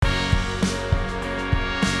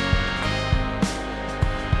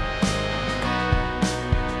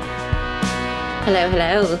Hello,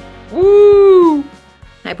 hello. Woo!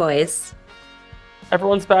 Hi, boys.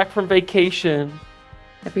 Everyone's back from vacation.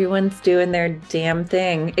 Everyone's doing their damn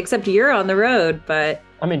thing, except you're on the road, but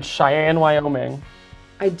I'm in Cheyenne, Wyoming.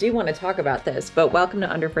 I do want to talk about this. But welcome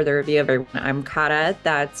to Under Further Review, everyone. I'm Kata,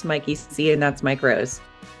 that's Mikey C, and that's Mike Rose.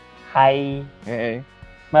 Hi. Hey.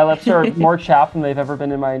 My lips are more chapped than they've ever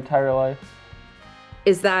been in my entire life.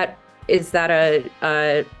 Is that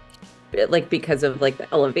a like because of like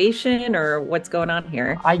the elevation or what's going on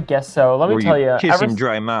here? I guess so. Let me tell you. Kissing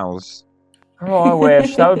dry mouths. Oh, I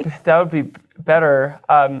wish that would be better.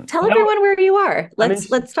 Tell everyone where you are.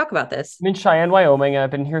 Let's talk about this. I'm in Cheyenne, Wyoming, and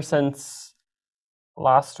I've been here since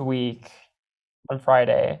last week on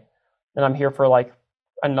Friday, and I'm here for like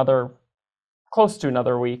close to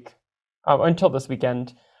another week until this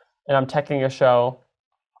weekend, and I'm teching a show.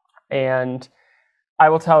 And I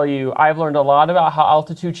will tell you, I've learned a lot about how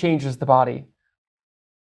altitude changes the body.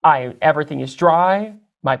 Everything is dry.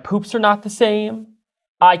 My poops are not the same.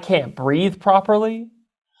 I can't breathe properly.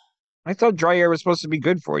 I thought dry air was supposed to be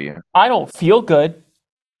good for you. I don't feel good.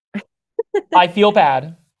 I feel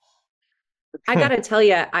bad. I gotta tell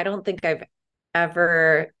you, I don't think I've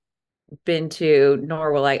ever been to,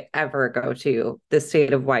 nor will I ever go to the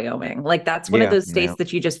state of Wyoming. Like that's one of those states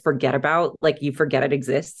that you just forget about. Like you forget it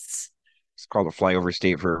exists. It's called a flyover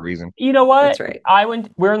state for a reason. You know what? That's right.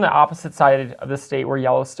 We're on the opposite side of the state where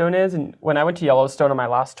Yellowstone is, and when I went to Yellowstone on my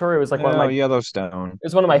last tour, it was like Yellowstone. It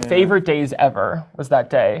was one of my favorite days ever. Was that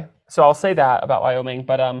day? So I'll say that about Wyoming,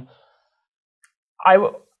 but I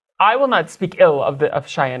will not speak ill of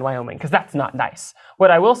Cheyenne, Wyoming, because that's not nice. What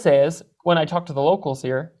I will say is, when I talk to the locals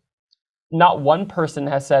here, not one person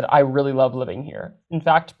has said I really love living here. In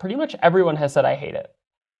fact, pretty much everyone has said I hate it.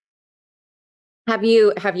 Have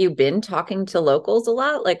you been talking to locals a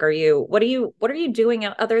lot? Like, what are you doing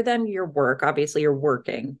other than your work? Obviously you're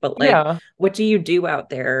working, but like, What do you do out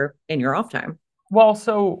there in your off time? Well,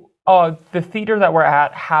 so the theater that we're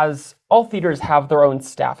at all theaters have their own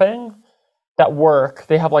staffing that work.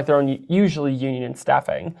 They have like their own, usually union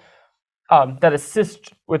staffing that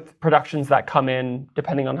assist with productions that come in,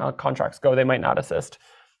 depending on how contracts go, they might not assist.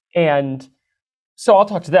 And so I'll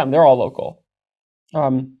talk to them. They're all local.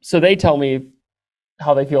 So they tell me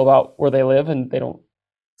how they feel about where they live, and they don't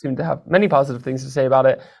seem to have many positive things to say about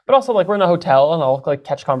it. But also, like, we're in a hotel, and I'll like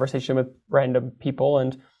catch conversation with random people.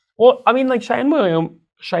 And well, I mean, like Cheyenne,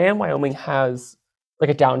 Wyoming has like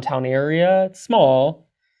a downtown area. It's small,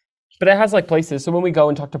 but it has like places. So when we go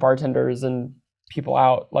and talk to bartenders and people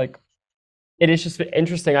out, like, it is just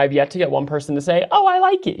interesting. I've yet to get one person to say, "Oh, I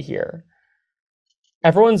like it here."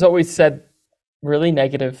 Everyone's always said really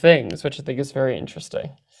negative things, which I think is very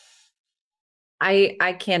interesting.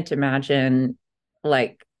 I can't imagine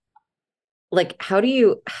like how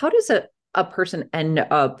does a person end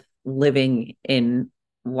up living in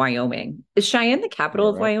Wyoming? Is Cheyenne the capital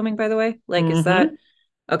of Wyoming, by the way? Like, is that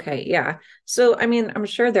okay? Yeah. So I mean, I'm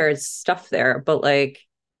sure there's stuff there, but like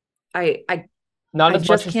I not as just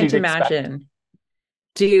much as can't you'd imagine. Expect.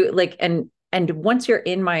 Do you like and once you're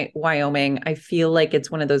in my Wyoming, I feel like it's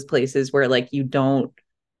one of those places where like you don't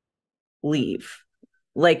leave.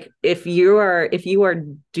 Like if you are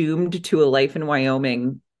doomed to a life in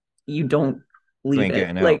Wyoming, you don't leave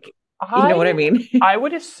it. Like, you know what I mean? I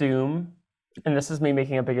would assume, and this is me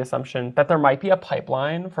making a big assumption, that there might be a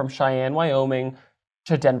pipeline from Cheyenne, Wyoming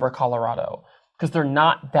to Denver, Colorado, because they're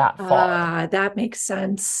not that far. That makes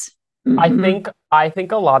sense. I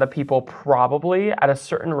think a lot of people probably at a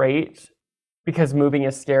certain rate, because moving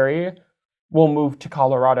is scary, will move to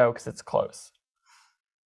Colorado because it's close.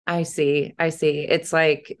 I see. It's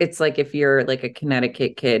like if you're like a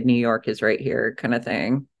Connecticut kid, New York is right here kind of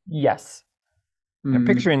thing. Yes. I'm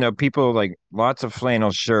picturing people like lots of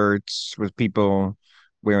flannel shirts with people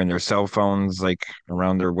wearing their cell phones like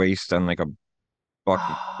around their waist on like a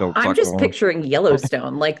buckle. I'm just picturing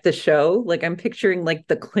Yellowstone, like the show. Like I'm picturing like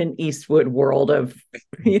the Clint Eastwood world of,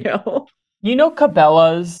 You know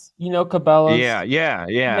Cabela's? Yeah.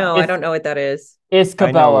 No, I don't know what that is. It's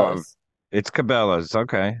Cabela's. It's Cabela's.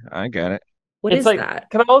 Okay, I get it. What is that?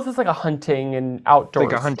 Cabela's is like a hunting and outdoor.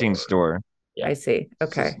 It's like a hunting store. Yeah. I see.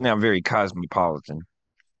 Okay. It's now very cosmopolitan.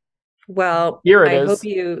 Well, Here it is.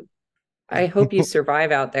 I hope you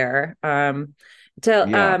survive out there. Tell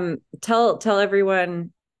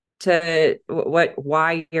everyone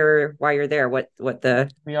why you're there, what the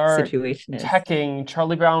situation is. Teching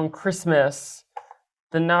Charlie Brown Christmas,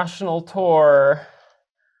 the national tour.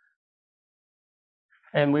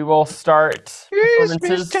 And we will start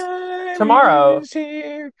performances tomorrow.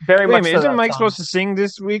 Very much. Isn't Mike supposed to sing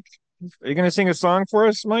this week? Are you going to sing a song for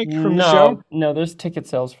us, Mike, from the show? No, there's ticket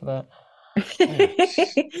sales for that.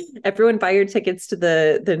 Everyone buy your tickets to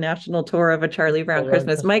the national tour of A Charlie Brown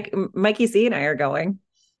Christmas. Mikey C and I are going.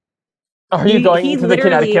 Are you going to the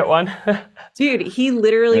Connecticut one? Dude, he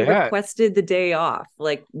literally Yeah. requested the day off.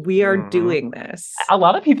 Like, we are Mhm. doing this. A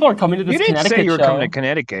lot of people are coming to You this didn't say Connecticut you were coming show. to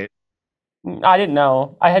Connecticut. I didn't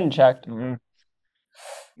know. I hadn't checked. Mhm.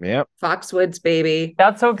 Yep. Foxwoods, baby.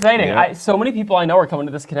 That's so exciting. Yep. So many people I know are coming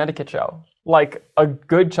to this Connecticut show. Like a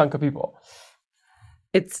good chunk of people.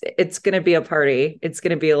 It's gonna be a party. It's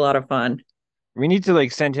gonna be a lot of fun. We need to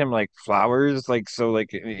like send him like flowers, like so like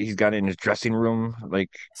he's got it in his dressing room. Like,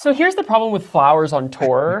 So here's the problem with flowers on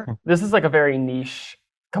tour. This is like a very niche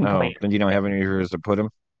oh, complaint. then you don't have anywhere to put him.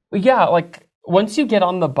 Yeah, like once you get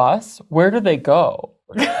on the bus, where do they go?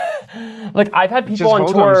 Like I've had people Just on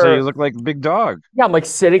hold tour. him so you look like a big dog. Yeah, I'm like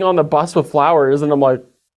sitting on the bus with flowers, and I'm like,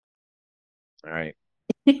 All right.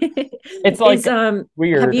 it's like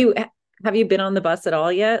weird. Have you been on the bus at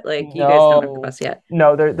all yet? Like, you guys don't have the No, bus yet.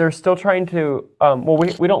 no, they're still trying to. Well,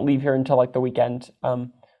 we don't leave here until like the weekend.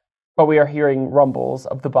 But we are hearing rumbles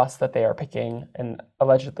of the bus that they are picking, and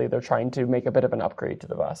allegedly they're trying to make a bit of an upgrade to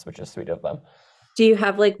the bus, which is sweet of them. Do you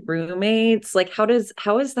have like roommates? Like, how is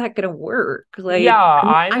that gonna work? Like, Yeah,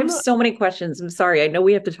 I have so many questions. I'm sorry. I know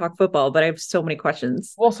we have to talk football, but I have so many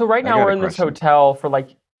questions. Well, so right I now got we're a in this question. hotel for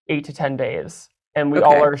like 8 to 10 days, and we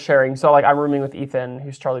all Okay. are sharing. So like I'm rooming with Ethan,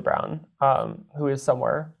 who's Charlie Brown, who is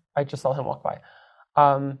somewhere. I just saw him walk by.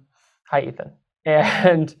 Hi, Ethan.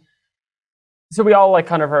 And so we all like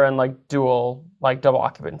kind of are in like double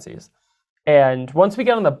occupancies. And once we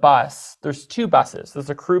get on the bus, there's two buses. There's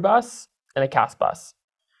a crew bus and a cast bus.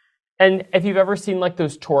 And if you've ever seen like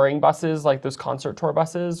those touring buses, like those concert tour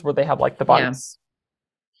buses where they have like the bunks,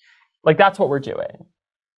 like that's what we're doing.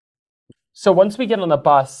 So once we get on the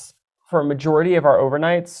bus, for a majority of our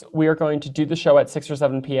overnights, we are going to do the show at 6 or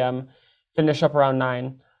 7 p.m., finish up around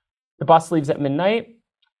 9. The bus leaves at midnight,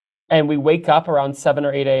 and we wake up around 7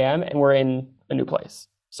 or 8 a.m., and we're in a new place.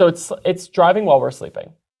 So it's driving while we're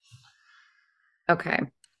sleeping. Okay.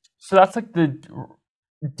 So that's like the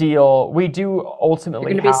deal. We do You're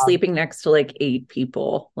ultimately gonna be sleeping next to like 8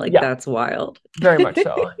 people. Like, Yeah. that's wild. very much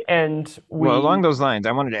so. And Well, along those lines,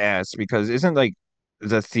 I wanted to ask because isn't like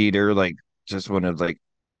the theater like just one of like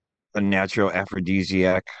a natural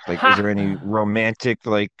aphrodisiac? Like, is there any romantic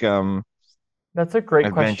like that's a great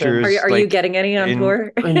question. adventures Are you like getting any on in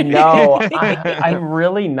tour? No, I'm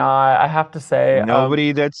really not. I have to say,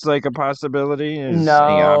 nobody that's like a possibility? Is any no,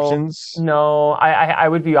 options? no. I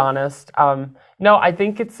would be honest. No, I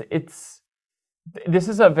think it's this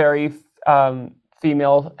is a very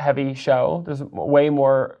female heavy show. There's way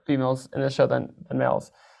more females in this show than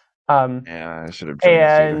males. Yeah, I should have joined the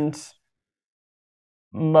theater. And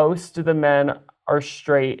most of the men are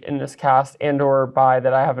straight in this cast and or bi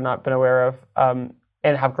that I have not been aware of, and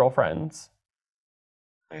have girlfriends.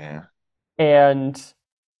 Yeah. And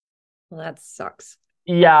Well, that sucks.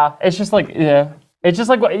 yeah, it's just like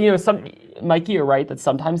Mikey, you're right that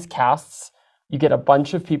sometimes casts you get a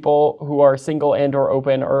bunch of people who are single and or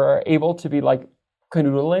open or are able to be like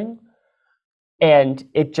canoodling, and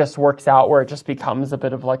it just works out where it just becomes a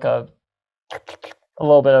bit of like a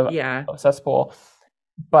little bit of a cesspool.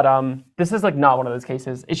 But this is like not one of those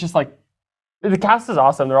cases. It's just like the cast is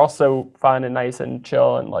awesome. They're all so fun and nice and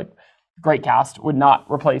chill and like great cast. Would not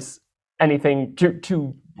replace anything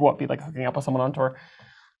to what be like hooking up with someone on tour.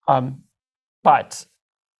 But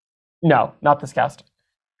no, not this cast.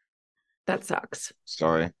 That sucks.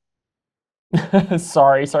 Sorry.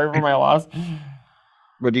 sorry for my loss.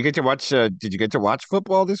 But you get to watch? Did you get to watch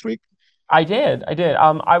football this week? I did.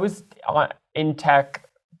 I was in tech,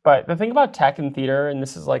 but the thing about tech and theater, and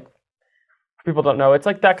this is like people don't know, it's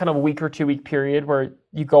like that kind of week or 2 week period where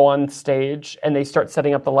you go on stage and they start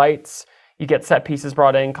setting up the lights. You get set pieces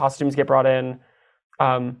brought in, costumes get brought in,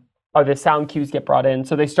 or the sound cues get brought in.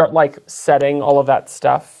 So they start like setting all of that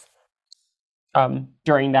stuff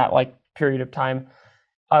during that like period of time.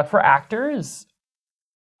 For actors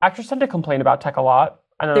tend to complain about tech a lot.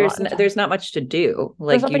 I don't know. There's not much to do.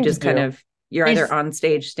 Like, you just kind of, you're either on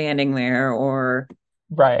stage standing there or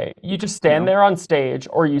right. You just stand there on stage,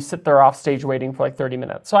 or you sit there off stage waiting for like 30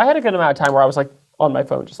 minutes. So I had a good amount of time where I was like on my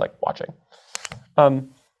phone, just like watching.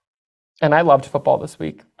 And I loved football this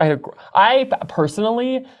week. I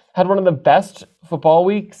personally had one of the best football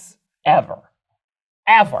weeks ever.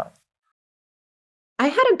 I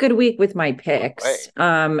had a good week with my picks.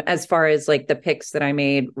 As far as like the picks that I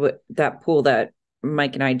made, that pool that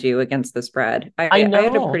Mike and I do against the spread, I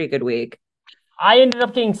had a pretty good week. I ended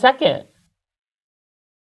up getting second.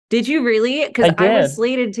 Did you really? Because I was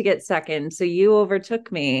slated to get second, so you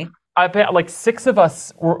overtook me. I bet like six of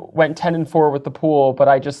us went 10-4 with the pool, but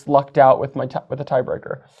I just lucked out with with a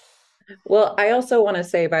tiebreaker. Well, I also want to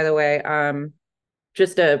say, by the way,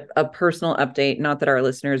 just a personal update, not that our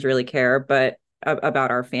listeners really care, but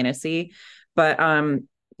about our fantasy. But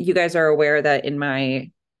you guys are aware that in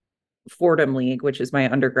my Fordham League, which is my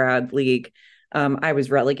undergrad league, I was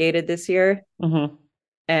relegated this year Mm-hmm.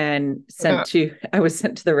 and I was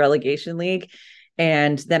sent to the relegation league.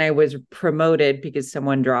 And then I was promoted because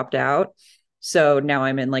someone dropped out. So now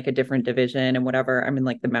I'm in like a different division and whatever. I'm in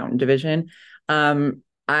like the mountain division.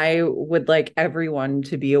 I would like everyone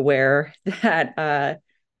to be aware that I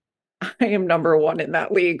am number one in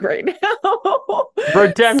that league right now. So like,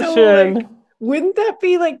 Redemption. wouldn't that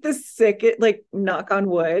be like the sickest, like knock on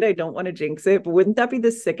wood, I don't want to jinx it, but wouldn't that be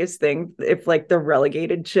the sickest thing if like the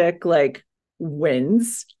relegated chick like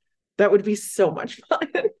wins? That would be so much fun.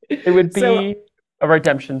 It would So be a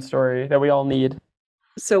redemption story that we all need.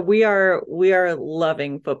 so we are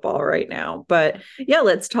loving football right now. But yeah,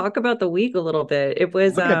 let's talk about the week a little bit. It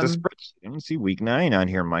was Looking at the spreadsheet, I don't see week 9 on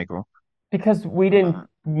here, Michael. Because we Hold didn't on.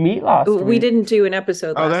 meet last we week. didn't do an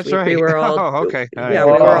episode Oh, last that's week. We right. were all Oh, okay. All right. yeah,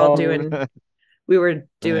 we were all Whoa. doing we were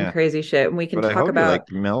doing Yeah, crazy shit and we can but I talk hope you about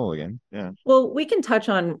like Mel again. Yeah. well, we can touch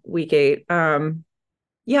on week 8.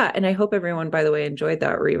 Yeah, and I hope everyone, by the way, enjoyed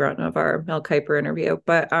that rerun of our Mel Kiper interview.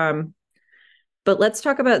 But let's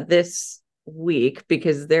talk about this week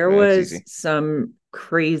because there That's was easy. some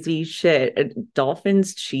crazy shit.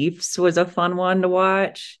 Dolphins Chiefs was a fun one to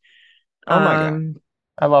watch. Oh my God. Um,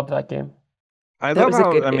 I love that game. I that love was a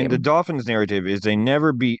how, good I mean, the game. Dolphins narrative is they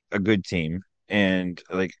never beat a good team. And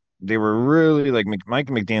like, they were really like Mike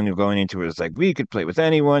McDaniel going into it was like, we could play with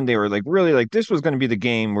anyone. They were like, really like, this was going to be the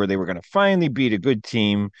game where they were going to finally beat a good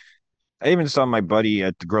team. I even saw my buddy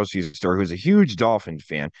at the grocery store who's a huge Dolphin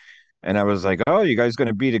fan. And I was like, oh, you guys going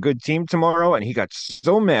to beat a good team tomorrow? And he got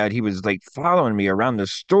so mad. He was like following me around the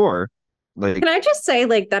store. Like, Can I just say,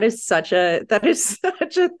 like, that is such a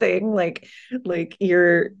thing. Like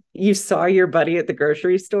you saw your buddy at the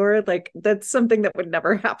grocery store. Like, that's something that would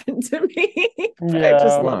never happen to me. But I just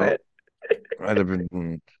Yeah. love well, it. I live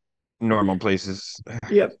in normal places.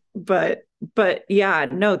 Yep. But yeah,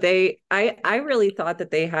 no, I really thought that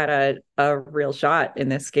they had a real shot in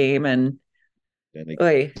this game, and And they,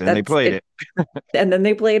 oy, then they that's played it. it. And then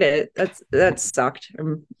they played it. That sucked.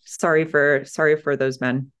 I'm sorry for those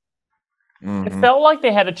men. It Hmm. felt like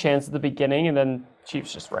they had a chance at the beginning, and then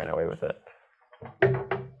Chiefs just ran away with it.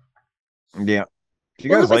 Yeah. Do you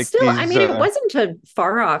Well, guys it was like still, I these? mean, it wasn't a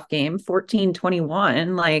far off game, 14-21.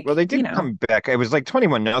 Well, Like, they you did know, come back. It was like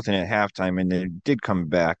 21-0 at halftime, and they did come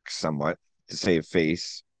back somewhat to save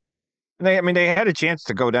face. And I mean, they had a chance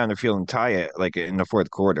to go down the field and tie it like in the fourth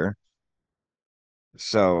quarter.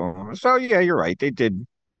 So yeah, you're right. They did,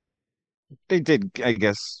 I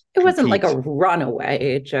guess, it wasn't like a compete.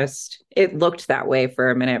 runaway. It looked that way for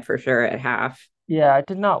a minute for sure at half. Yeah, it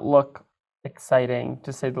did not look exciting,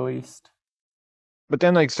 to say the least. But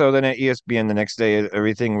then, like, so then at ESPN the next day,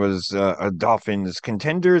 everything was Dolphins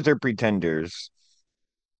contenders or pretenders.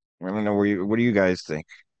 I don't know what do you guys think?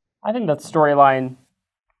 I think that storyline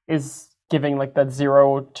is giving like that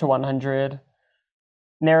 0 to 100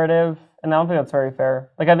 narrative, and I don't think that's very fair.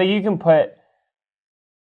 Like, I think you can put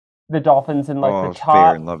the Dolphins in like the Oh,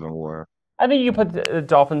 fair and top. love and war. I think you can put the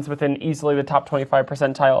Dolphins within easily the top 25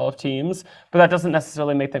 percentile of teams, but that doesn't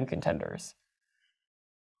necessarily make them contenders.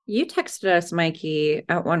 You texted us, Mikey,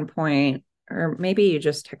 at one point, or maybe you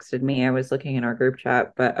just texted me. I was looking in our group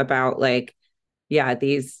chat, but about like, yeah,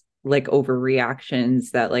 these like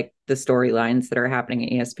overreactions that like the storylines that are happening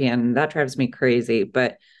at ESPN. That drives me crazy.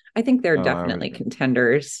 But I think they're Oh, I would, definitely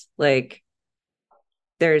contenders. Like,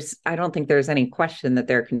 I don't think there's any question that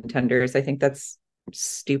they're contenders. I think that's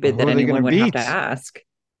stupid who that are they going to anyone would have to beat? ask.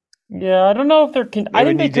 Yeah, I don't know if they're. They I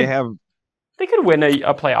would think need to have, they could win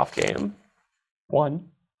a playoff game. One.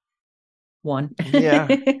 One yeah.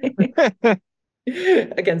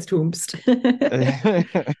 against whomst.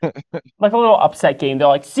 Like a little upset game. They're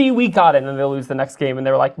like, see, we got it, and then they lose the next game, and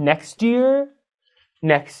they're like, next year,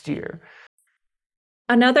 next year.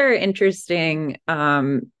 Another interesting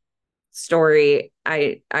story,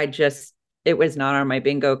 I just it was not on my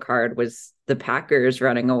bingo card was the Packers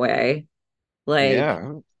running away. Like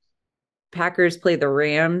Yeah. Packers played the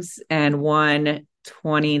Rams and won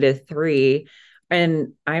 20-3.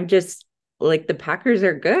 And I'm just like the Packers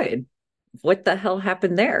are good. What the hell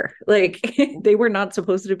happened there? Like they were not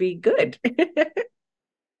supposed to be good.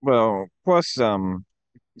 Well, plus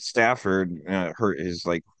Stafford hurt his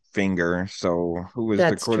like finger. So who was the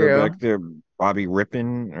That's quarterback true. there? Bobby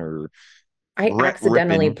Rippin or I Brett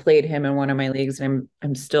accidentally Rippin. played him in one of my leagues, and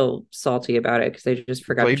I'm still salty about it because I just You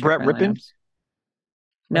forgot to played check Brett my Rippin? lineups.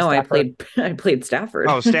 Or No, I Stafford? played I played Stafford.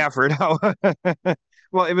 Oh, Stafford. Oh,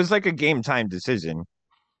 well, it was like a game time decision.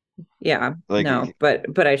 Yeah, Like no,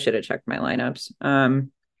 but I should have checked my lineups.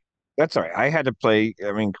 that's all right. I had to play.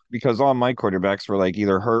 I mean, because all my quarterbacks were like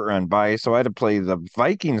either hurt or on bye, so I had to play the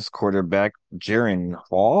Vikings quarterback, Jaron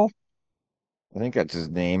Hall. I think that's his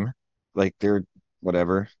name. Like they're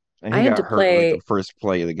whatever, and I he had got to hurt like the play first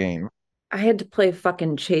play of the game. I had to play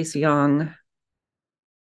fucking Chase Young.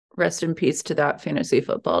 Rest in peace to that fantasy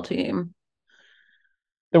football team.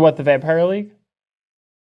 The Vampire League?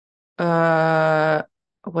 Uh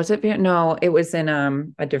was it no, it was in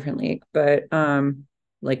a different league, but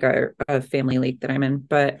like a family league that I'm in.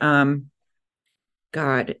 But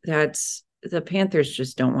God, that's the Panthers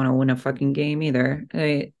just don't want to win a fucking game either.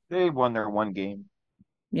 They won their one game.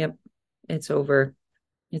 Yep, it's over.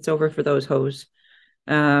 It's over for those hoes.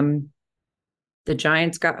 Um, the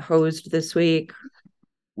Giants got hosed this week.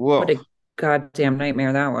 What Whoa. a goddamn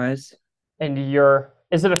nightmare that was. And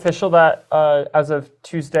is it official that as of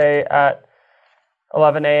Tuesday at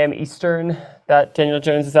 11 a.m. Eastern that Daniel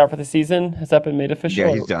Jones is out for the season? Has that been made Yeah,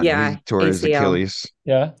 official? he's done. Yeah, He tore his ACL. Achilles.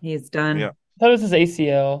 Yeah. He's Yeah. done. That was his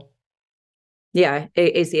ACL. Yeah,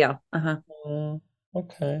 ACL. Uh-huh.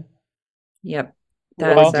 Okay. Yep. Oh,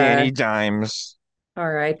 That's Well, Danny Dimes.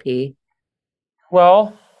 RIP.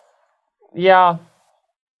 well, yeah.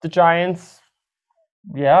 The Giants.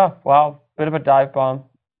 Yeah. Wow. Bit of a dive bomb.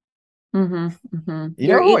 Mm-hmm. Mm-hmm. You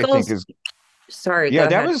Your know who I think Eagles, is sorry, go yeah,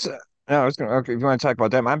 that ahead. was no, I was gonna okay, if you want to talk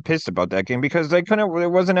about that, I'm pissed about that game because they couldn't it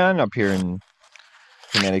wasn't on up here in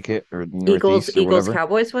Connecticut or Eagles, Northeast or Eagles, whatever.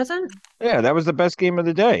 Cowboys wasn't? Yeah, that was the best game of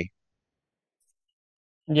the day.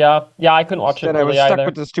 Yeah. Yeah. I couldn't watch it Instead, I was really stuck with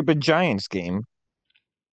either. the stupid Giants game.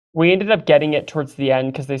 We ended up getting it towards the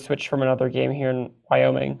end because they switched from another game here in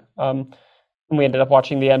Wyoming. And we ended up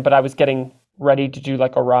watching the end, but I was getting ready to do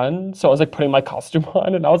like a run, so I was like putting my costume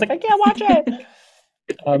on, and I was like, I can't watch it.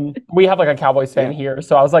 We have like a Cowboys fan Yeah. here,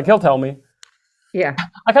 so I was like, he'll tell me. Yeah.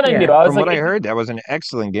 I kind of knew. Yeah. I was From like, what I heard, that was an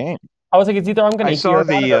excellent game. it's either I'm I gonna hear saw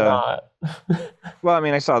about it the or not. well, I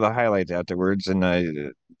mean, I saw the highlights afterwards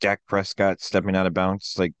and Dak Prescott stepping out of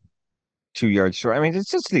bounds like 2 yards short. I mean,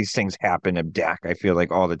 it's just these things happen to Dak, I feel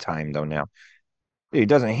like all the time though now. He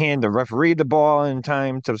doesn't hand the referee the ball in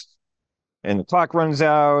time to and the clock runs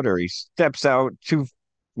out or he steps out 2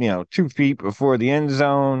 feet before the end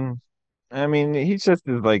zone. I mean, he's just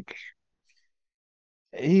like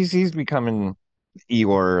he's becoming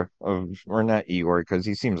Eeyore of or not Eeyore because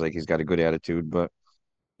he seems like he's got a good attitude, but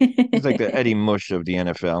he's like the Eddie Mush of the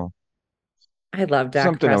NFL. I love Dak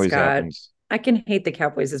Something always Prescott. happens. I can hate the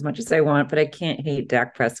Cowboys as much as I want, but I can't hate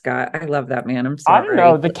Dak Prescott. I love that man. I'm I don't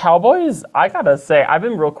know sorry. the Cowboys. I gotta say, I've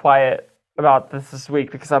been real quiet about this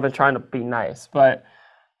week because I've been trying to be nice, but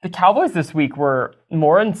the Cowboys this week were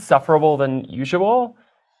more insufferable than usual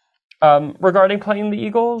regarding playing the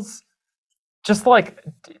Eagles. Just like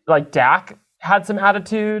Dak had some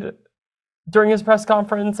attitude during his press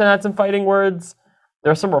conference and had some fighting words.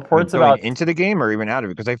 There are some Like reports going about into the game or even out of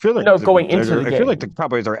it, because I feel like no going into the I feel like the game.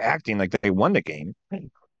 Cowboys are acting like they won the game.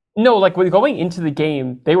 No, like with going into the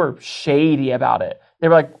game, they were shady about it. They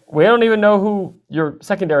were like, "We don't even know who your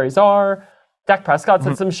secondaries are." Dak Prescott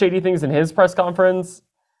said some shady things in his press conference,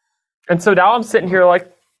 and so now I'm sitting here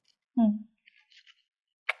like, hmm,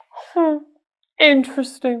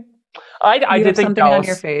 interesting. I You did have think something on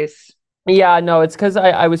your Dallas. face. Yeah, no, it's because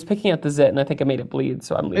I was picking at the zit and I think I made it bleed,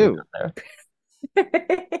 so I'm leaving Ew. it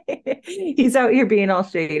there. He's out here being all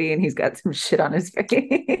shady and he's got some shit on his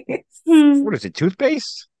face. What is it,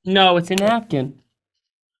 toothpaste? No, it's a napkin.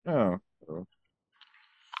 Oh.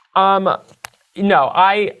 Um, no,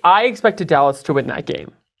 I expected Dallas to win that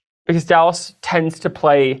game because Dallas tends to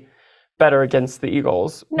play better against the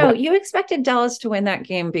Eagles. No, you expected Dallas to win that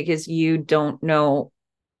game because you don't know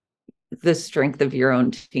the strength of your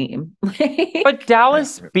own team. But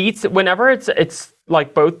Dallas beats whenever it's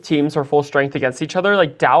like both teams are full strength against each other.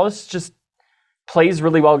 Like Dallas just plays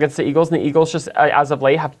really well against the Eagles, and the Eagles just as of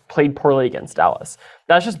late have played poorly against Dallas.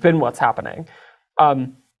 That's just been what's happening.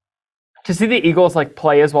 To see the Eagles like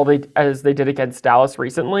play as well as they did against Dallas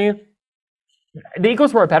recently, the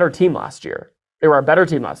Eagles were a better team last year. They were a better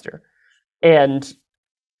team last year, and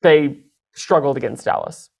they struggled against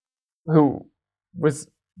Dallas, who was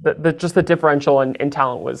the differential in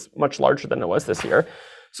talent was much larger than it was this year.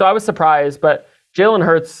 So I was surprised, but Jalen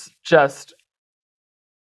Hurts just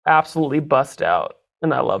absolutely bust out,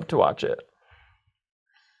 and I love to watch it.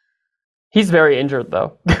 He's very injured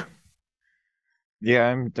though.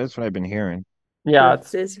 Yeah, that's what I've been hearing. Yeah,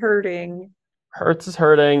 Hurts is hurting. Hurts is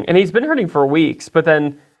hurting, and he's been hurting for weeks. But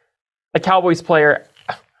then a Cowboys player,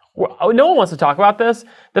 no one wants to talk about this.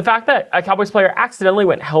 The fact that a Cowboys player accidentally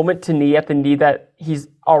went helmet to knee at the knee that he's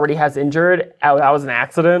already has injured. Oh, that was an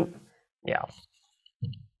accident. Yeah.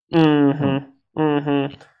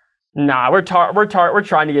 Nah, we're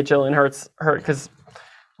trying to get Jalen Hurts hurt because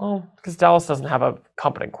Dallas doesn't have a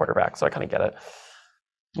competent quarterback, so I kind of get it.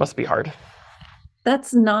 Must be hard.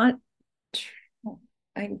 That's not true.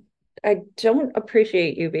 I don't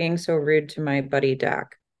appreciate you being so rude to my buddy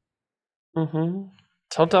Dak.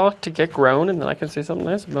 Tell Dallas to get grown, and then I can say something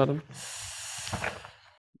nice about him.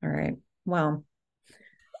 All right. Well,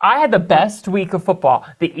 I had the best week of football.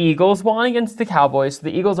 The Eagles won against the Cowboys. The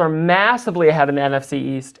Eagles are massively ahead in the NFC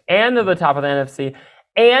East, and they're the top of the NFC.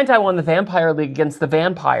 And I won the Vampire League against the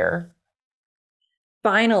Vampire.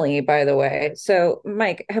 finally, by the way. So,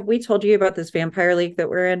 Mike, have we told you about this Vampire League that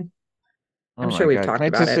we're in? Oh I'm my sure we've God. talked Can I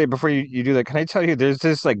about just say it. before you do that, can I tell you there's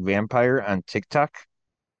this like vampire on TikTok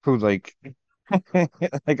who like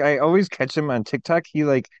like I always catch him on TikTok. He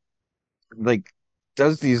like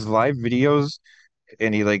does these live videos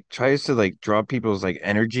and he like tries to like draw people's like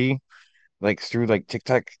energy like through like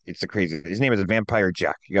TikTok. It's the crazy. His name is Vampire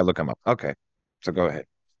Jack. You gotta look him up. Okay. So go ahead.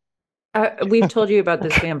 We've told you about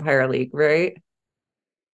this Vampire League, right?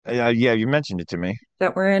 Yeah, you mentioned it to me.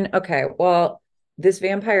 That we're in. Okay. Well, this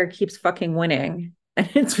vampire keeps fucking winning. And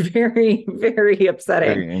it's very, very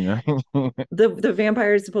upsetting. The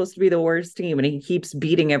vampire is supposed to be the worst team, and he keeps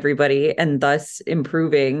beating everybody and thus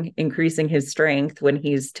increasing his strength when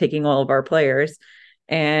he's taking all of our players.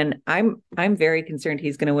 And I'm very concerned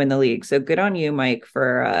he's going to win the league. So good on you, Mike,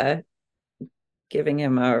 for giving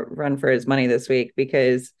him a run for his money this week,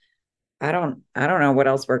 because I don't know what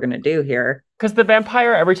else we're going to do here. Because the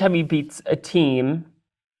Vampire, every time he beats a team,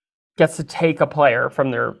 gets to take a player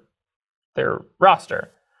from their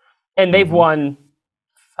roster. And they've won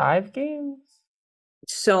 5 games?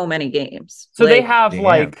 So many games. So they have damn.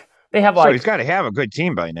 So he's like got to have a good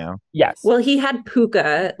team by now. yes. Well, he had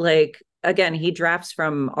Puka. Like, again, he drafts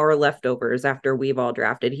from our leftovers after we've all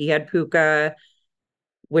drafted. He had Puka,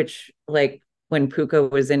 which, like, when Puka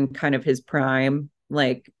was in kind of his prime,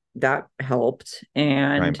 like, that helped.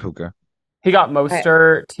 Ryan And Puka. He got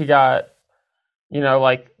Mostert. He got, he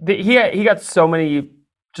got so many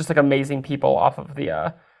just like amazing people off of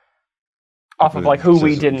like who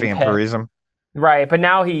we didn't vampirism. pick. Right, but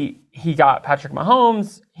now he got Patrick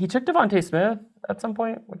Mahomes. He took Devontae Smith at some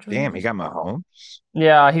point, which was Damn, he got Mahomes.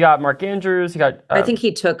 Yeah, he got Mark Andrews. He got. I think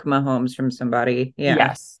he took Mahomes from somebody. Yeah.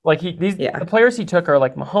 Yes, like the players he took are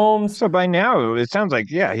like Mahomes. So by now it sounds like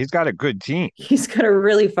he's got a good team. He's got a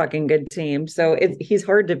really fucking good team. So he's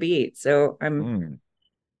hard to beat. So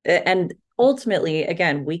and ultimately,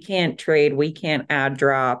 again, we can't trade, we can't add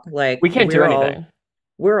drop. Like, we can't do anything.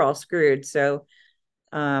 We're all screwed. So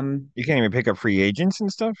you can't even pick up free agents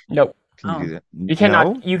and stuff. Nope. Can you do that? You cannot.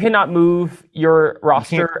 No? You cannot move your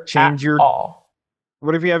roster. Change your all.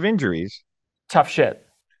 What if you have injuries? Tough shit.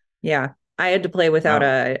 Yeah, I had to play without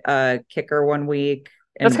a kicker one week.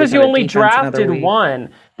 That's because you only drafted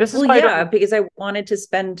one. This is because I wanted to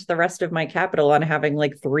spend the rest of my capital on having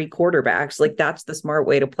like 3 quarterbacks. Like, that's the smart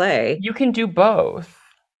way to play. You can do both.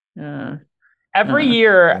 Every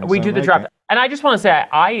year we do the draft, and I just want to say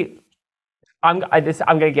I'm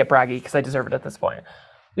going to get braggy because I deserve it at this point.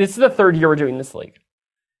 This is the 3rd year we're doing this league,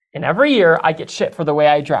 and every year I get shit for the way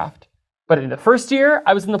I draft. But in the first year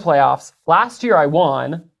I was in the playoffs. Last year I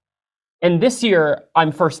won, and this year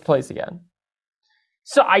I'm first place again.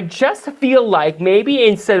 So I just feel like maybe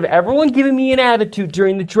instead of everyone giving me an attitude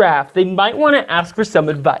during the draft, they might want to ask for some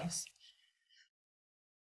advice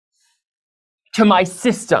to my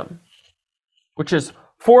system, which is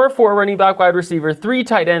 4 running back, wide receiver, 3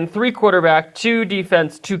 tight end, 3 quarterback, 2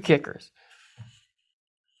 defense, 2 kickers.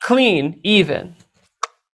 Clean, even.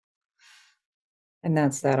 And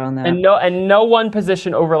that's that on that. And no one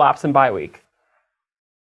position overlaps in bye week.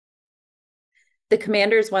 The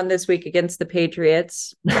Commanders won this week against the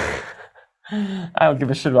Patriots. I don't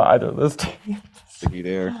give a shit about either of those teams. Sticky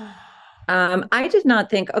there. I did not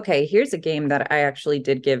think, okay, here's a game that I actually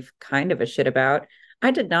did give kind of a shit about.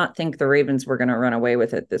 I did not think the Ravens were going to run away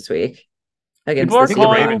with it this week. Against the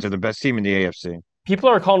Ravens are the best team in the AFC. People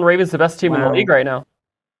are calling Ravens the best team in the league right now.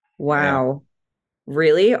 Wow. Yeah.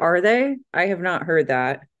 Really? Are they? I have not heard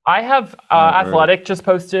that. I have Athletic just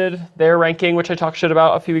posted their ranking, which I talked shit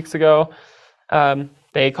about a few weeks ago.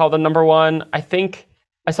 They called them number 1. I think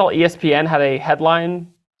I saw ESPN had a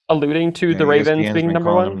headline alluding to the Ravens ESPN's being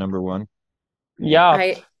number 1. Number 1.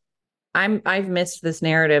 Yeah. I've missed this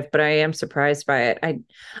narrative, but I am surprised by it.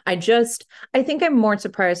 I think I'm more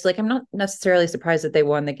surprised. Like, I'm not necessarily surprised that they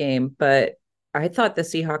won the game, but I thought the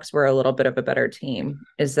Seahawks were a little bit of a better team.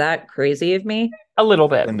 Is that crazy of me? A little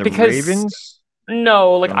And bit the because Ravens,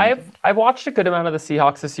 no, like um, I've watched a good amount of the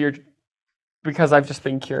Seahawks this year because I've just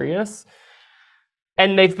been curious,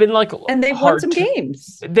 and they've been like And they've won hard some to.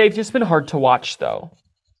 games. They've just been hard to watch though.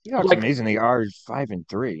 Seahawks Like amazingly are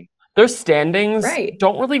 5-3. their standings Right.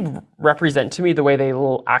 don't really represent to me the way they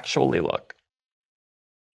will actually look.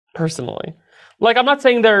 Personally, like I'm not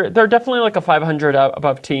saying they're definitely like a 500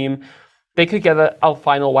 above team. They could get a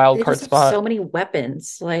final wild They card just have so spot, many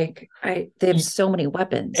weapons. They have so many and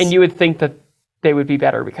weapons. you would think that they would be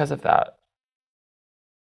better because of that.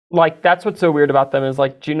 Like that's what's so weird about them is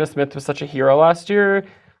like Geno Smith was such a hero last year,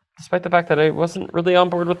 despite the fact that I wasn't really on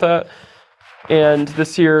board with that. And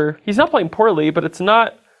this year he's not playing poorly, but it's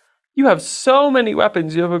not. You have so many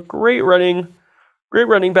weapons. You have a great running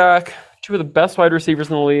back, two of the best wide receivers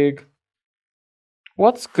in the league.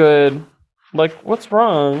 What's good? Like what's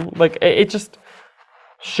wrong? Like it just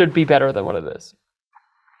should be better than what it is.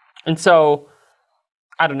 And so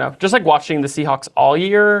I don't know. Just like watching the Seahawks all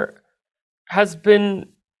year has been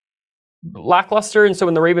lackluster. And so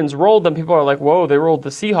when the Ravens rolled them, people are like, whoa, they rolled the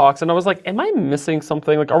Seahawks. And I was like, am I missing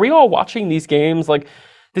something? Like, are we all watching these games? Like,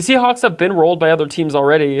 the Seahawks have been rolled by other teams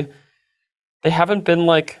already. They haven't been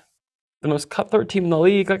like the most cutthroat team in the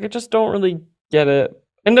league. Like, I just don't really get it.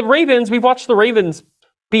 And the Ravens, we've watched the Ravens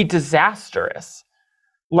be disastrous.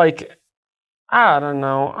 Like, I don't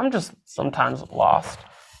know. I'm just sometimes lost.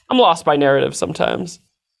 I'm lost by narrative sometimes.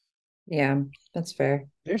 Yeah, that's fair.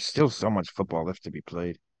 There's still so much football left to be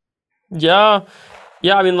played. Yeah.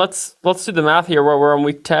 Yeah, I mean, let's do the math here. We're on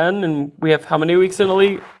week 10, and we have how many weeks in a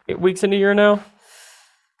league? 8 weeks in a year now?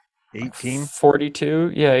 18.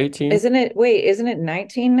 42. Yeah, 18. Isn't it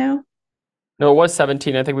 19 now? No, it was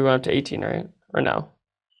 17. I think we went up to 18, right? Or no?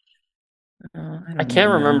 I I don't can't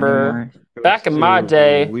even know remember. anymore. Back in my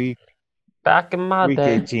day. Week Back in my week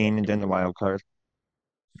day. 18 and then the wild card.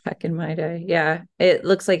 Back in my day. Yeah, it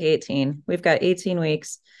looks like 18. We've got 18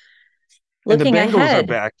 weeks. And the Looking Bengals are ahead.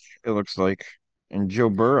 back, it looks like. And Joe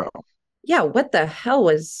Burrow. Yeah, what the hell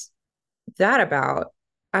was that about?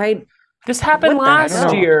 I This happened what the I don't last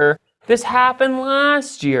know. hell? year. This happened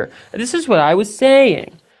last year. This is what I was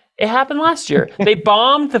saying. It happened last year. They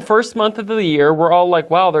bombed the first month of the year. We're all like,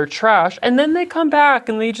 wow, they're trash. And then they come back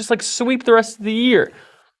and they just like sweep the rest of the year.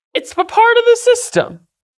 It's a part of the system.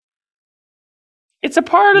 It's a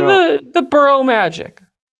part of Well, the Burrow magic.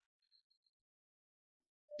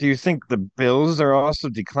 do you think the Bills are also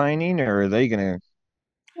declining, or are they going to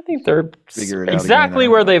I think they're figure it out again? I exactly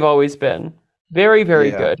don't where know. they've always been. Very,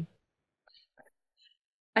 very Yeah, good.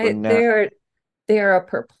 but I not. they are a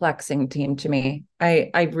perplexing team to me.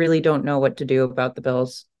 I really don't know what to do about the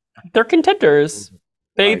Bills. They're contenders.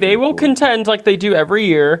 Five They and will four, contend like they do every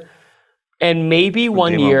year. And but they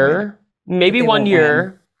won't win. But maybe they one won't win.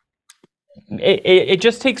 year, it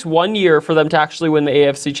just takes 1 year for them to actually win the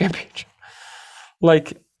AFC championship.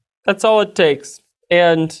 Like, that's all it takes.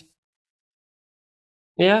 And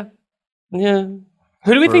yeah, yeah.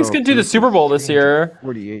 Who do we think's Burrow going to do the threw for Super Bowl this year?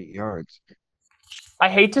 348 yards. I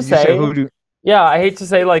hate to Did you say say, who do? yeah, I hate to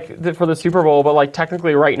say like for the Super Bowl, but like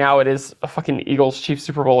technically right now it is a fucking Eagles Chiefs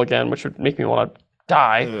Super Bowl again, which would make me want to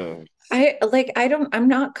die. I'm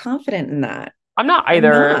not confident in that. I'm not I'm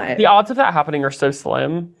either. not. The odds of that happening are so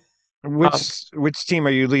slim. Which team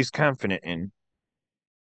are you least confident in?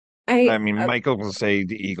 I I mean, Michael will say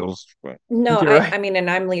the Eagles, but No, You're right. I mean, and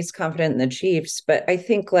I'm least confident in the Chiefs, but I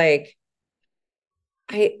think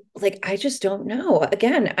I just don't know.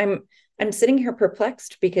 Again, I'm sitting here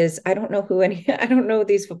perplexed because I don't know who any I don't know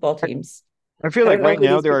these football teams. I feel I like don't know right who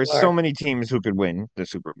now these there are people so are. many teams who could win the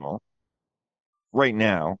Super Bowl. Right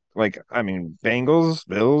now, like I mean, Bengals,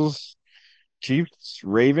 Bills, Chiefs,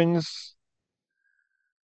 Ravens.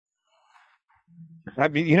 I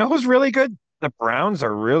mean, you know who's really good? The Browns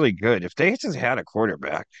are really good. If they just had a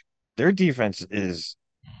quarterback, their defense is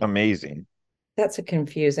amazing. That's a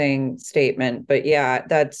confusing statement, but yeah,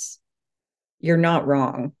 you're not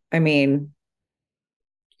wrong. I mean,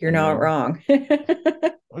 you're I not know. wrong.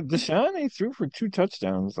 Deshaun, they threw for 2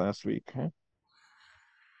 touchdowns last week. Huh?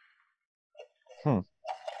 Hmm.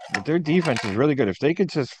 But their defense is really good. If they could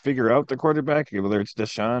just figure out the quarterback, whether it's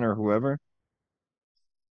Deshaun or whoever,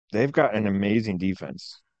 they've got an amazing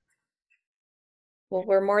defense. Well,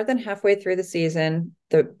 we're more than halfway through the season.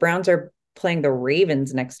 The Browns are playing the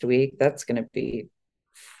Ravens next week. That's going to be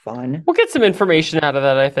fun. We'll get some information out of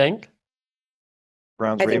that, I think.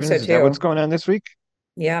 Browns I think so Ravens, is that what's too. going on this week?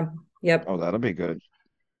 Yeah. Yep. Oh, that'll be good.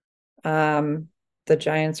 The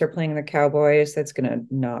Giants are playing the Cowboys. That's going to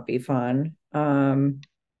not be fun.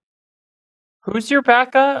 Who's your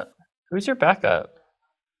backup? Who's your backup?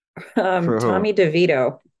 For Tommy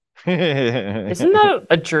DeVito. who? Isn't that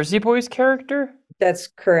a Jersey Boys character? That's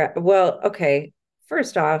correct. Well, okay.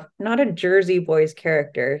 First off, not a Jersey Boys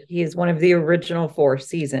character. He is one of the original four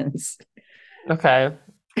seasons. Okay.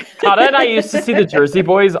 Kata and I used to see the Jersey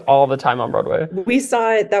Boys all the time on Broadway, We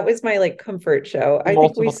saw it. That was my like comfort show. I think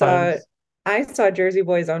multiple times. I saw Jersey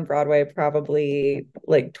Boys on Broadway probably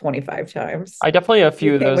like 25 times. I definitely have a You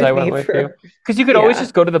few of came those I with went me with you. for, Because you could always yeah.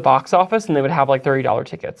 just go to the box office and they would have like $30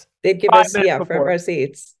 tickets They'd give 5 us, minutes yeah, front row before.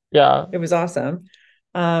 seats. Yeah. It was awesome.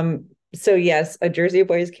 So yes, a Jersey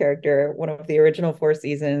Boys character, one of the original four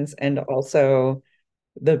seasons, and also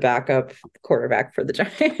the backup quarterback for the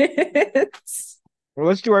Giants. Well,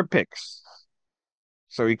 let's do our picks.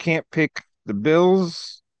 So you can't pick the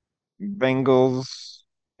Bills, Bengals,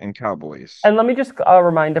 and Cowboys. And let me just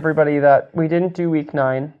remind everybody that we didn't do week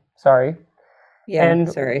 9. Sorry. Yeah,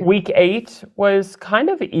 And sorry. week 8 was kind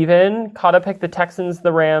of even. Kata picked the Texans,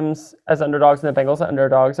 the Rams as underdogs, and the Bengals as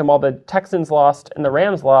underdogs. And while the Texans lost and the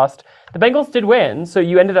Rams lost, the Bengals did win. So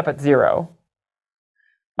you ended up at 0.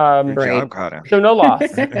 Good Great. job, Carter. So no loss.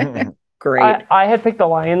 Great. I had picked the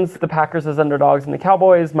Lions, the Packers as underdogs, and the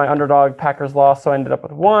Cowboys. My underdog Packers lost, so I ended up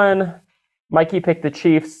with 1. Mikey picked the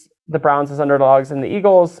Chiefs, the Browns as underdogs, and the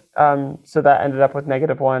Eagles. So that ended up with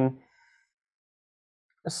 -1.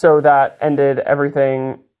 So that ended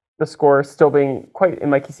everything. The score still being quite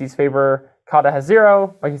in Mikey C's favor. Kata has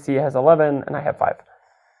 0, Mikey C has 11, and I have 5.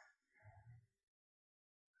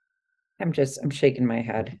 I'm shaking my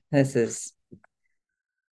head. This is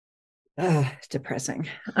depressing.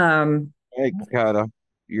 Hey, Carter, All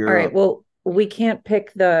you're right. up. Well, we can't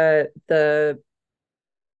pick the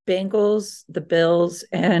Bengals, the Bills,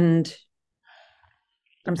 and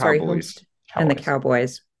I'm sorry, Cowboys. and the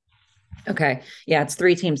Cowboys. Cowboys. Okay. Yeah, it's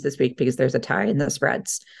 3 teams this week because there's a tie in the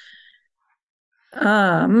spreads.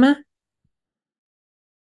 Um,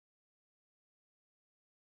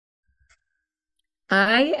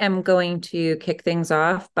 I am going to kick things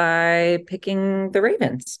off by picking the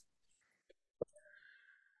Ravens.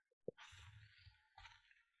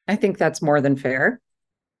 I think that's more than fair.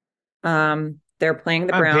 They're playing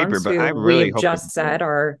the On paper, Browns, but I who really we've hope the just said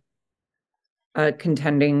are a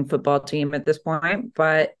contending football team at this point.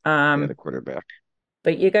 yeah, the quarterback.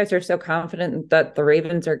 But you guys are so confident that the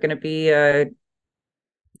Ravens are going to be a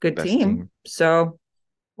good Best team. team. So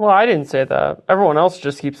Well, I didn't say that. Everyone else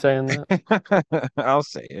just keeps saying that. I'll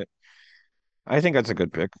say it. I think that's a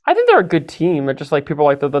good pick. I think they're a good team. It's just like people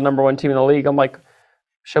like they're the number 1 team in the league. I'm like,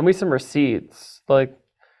 show me some receipts. Like,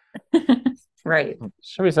 right.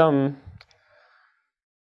 show me some.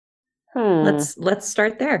 Let's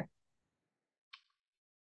start there.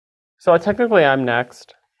 So technically, I'm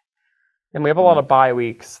next, and we have a lot of bye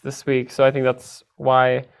weeks this week. So I think that's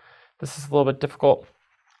why this is a little bit difficult.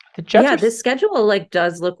 The Jets. Yeah, this schedule like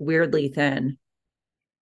does look weirdly thin.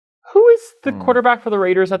 Who is the quarterback for the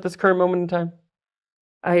Raiders at this current moment in time?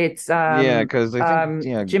 It's Yeah, because I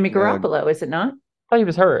think Jimmy Garoppolo, is it not? I thought he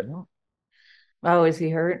was hurt. Oh, is he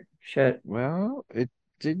hurt? Shit. well, it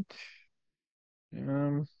did.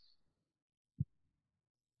 Um,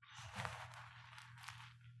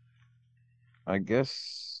 I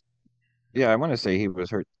guess. Yeah, I want to say he was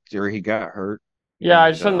hurt or he got hurt. Yeah, I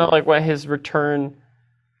And, just don't know like what his return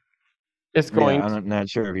is going. Yeah, I'm not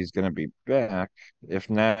sure if he's going to be back. If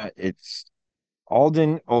not, it's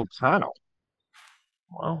Alden O'Connell.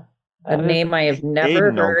 Wow, A name I have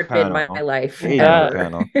never Aiden heard in my O'Connell. life, Aiden That- ever.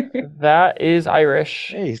 O'Connell. that is Irish.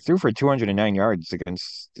 Hey, he threw for 209 yards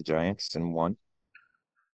against the Giants and won.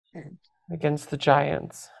 Against the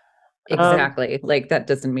Giants. Exactly. Like that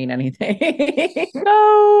doesn't mean anything.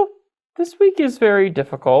 So this week is very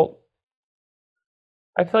difficult.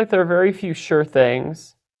 I feel like there are very few sure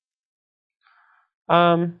things.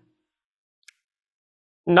 Nothing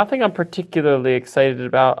I'm particularly excited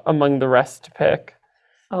about among the rest to pick.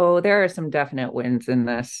 Oh, there are some definite wins in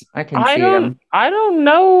this. I can see them. I don't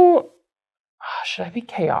know. Should I be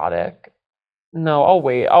chaotic? No, I'll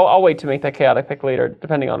wait. I'll wait to make that chaotic pick later,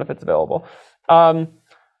 depending on if it's available.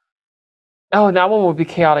 Oh, and that one will be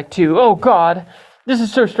chaotic too. Oh God, this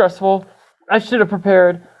is so stressful. I should have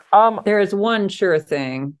prepared. There is one sure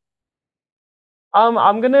thing.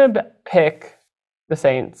 I'm gonna pick the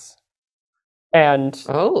Saints, and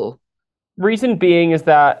reason being is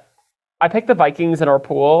that I picked the Vikings in our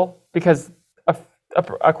pool because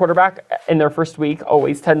a quarterback in their first week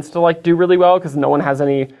always tends to like do really well because no one has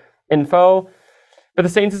any info. But the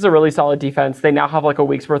Saints is a really solid defense. They now have like a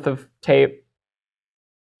week's worth of tape.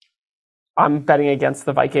 I'm betting against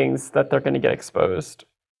the Vikings that they're going to get exposed.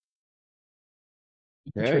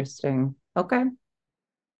 Interesting. Okay.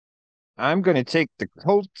 I'm going to take the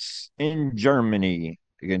Colts in Germany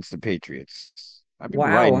against the Patriots. I've been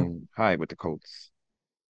Wow. riding high with the Colts.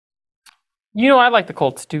 I like the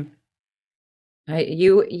Colts too.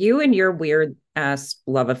 You and your weird ass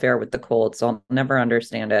love affair with the Colts. I'll never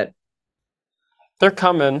understand it. They're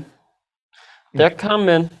coming. They're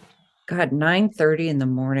coming. God, 9:30 in the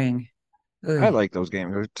morning. I Ugh, like those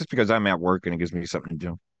games just because I'm at work and it gives me something to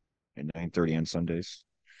do at 9:30 on Sundays.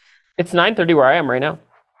 It's 9:30 where I am right now.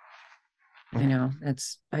 I know.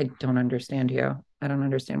 I don't understand you. I don't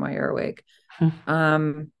understand why you're awake.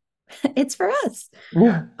 Hmm. It's for us.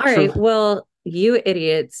 Yeah, All true. right. Well, you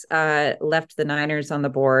idiots left the Niners on the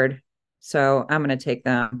board. So I'm gonna take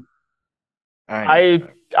them. I know. I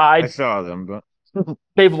I I saw them, but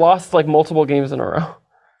they've lost like multiple games in a row.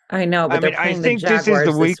 I know, I but they're mean, I playing the think this is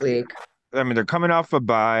the Jaguars week. this week. I mean, they're coming off a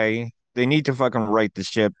bye. They need to fucking right the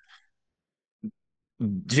ship.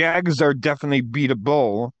 Jags are definitely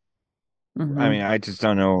beatable. I Hmm. mean, I just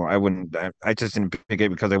don't know. I wouldn't. I just didn't pick it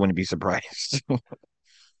because I wouldn't be surprised.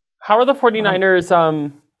 How are the Well, 49ers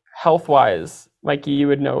health wise? Mikey, you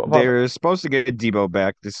would know about them. They're supposed to get Debo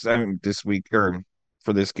back this week or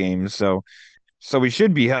for this game, so we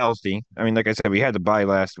should be healthy. I mean, like I said, we had to bye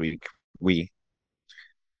last week. We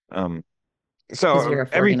um because so you're a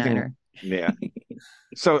everything, 49er. yeah.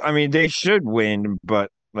 So I mean, they should win,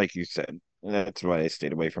 but like you said, that's why I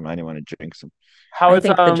stayed away from. I didn't want to jinx them. How I is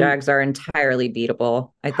think the Jags are entirely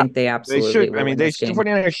beatable. I how, think they They absolutely should. I will mean, win this the game.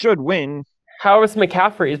 49ers should win. how is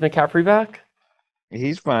McCaffrey? Is McCaffrey back?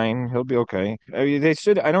 He's fine. He'll be okay. I mean, they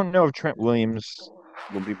should. I don't know if Trent Williams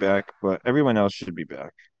will be back, but everyone else should be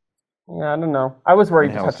back Yeah, I don't know. I was and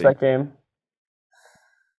worried to touch healthy. that game.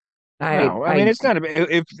 I No, I mean I it's not.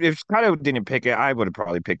 If Kyle didn't pick it, I would have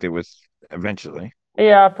probably picked it with eventually.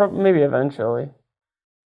 Yeah, maybe eventually.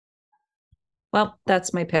 well,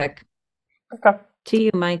 that's my pick. Okay. To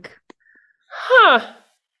you, Mike. Huh.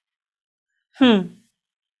 Hmm.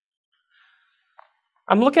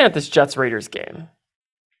 I'm looking at this Jets Raiders game,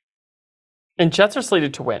 and Jets are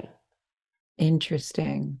slated to win.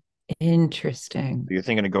 Interesting. Interesting. You're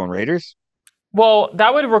thinking of going Raiders? Well,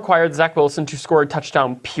 that would have required Zach Wilson to score a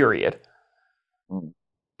touchdown, period. Mm.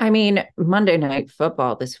 I mean, Monday Night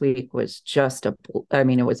Football this week was just I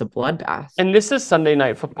mean, it was a bloodbath. And this is Sunday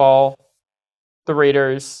Night Football. The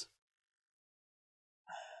Raiders.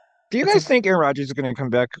 Do you It's guys a think Aaron Rodgers is going to come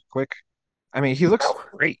back quick? I mean, he looks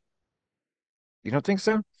great. You don't think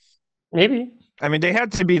so? maybe. I mean, they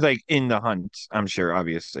had to be like in the hunt. I'm sure,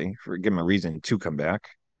 obviously, for give him a reason to come back.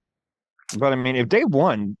 But I mean, if they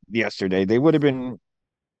won yesterday, they would have been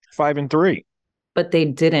 5-3. But they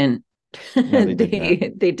didn't. No, they did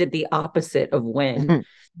not. They did the opposite of win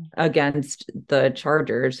against the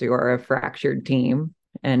Chargers, who are a fractured team.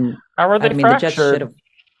 And How are I they mean, fractured?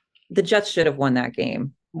 the Jets should have won that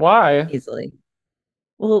game Why? easily.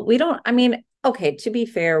 Well, we don't. I mean, okay, to be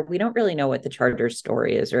fair, we don't really know what the Chargers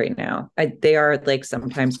story is right now. They are like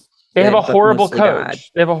sometimes They have a good, but horrible mostly bad.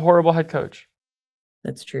 coach. They have a horrible head coach.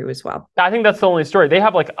 That's true as well. I think that's the only story. They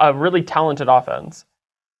have like a really talented offense,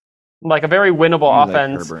 like a very winnable You like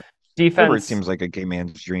offense. Herbert. Herbert Defense. seems like a gay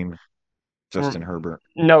man's dream. Justin Herbert.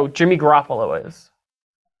 No, Jimmy Garoppolo is.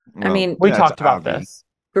 I Well, mean, We that's talked about Avi. this.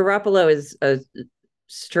 Garoppolo is a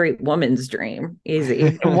straight woman's dream. Easy.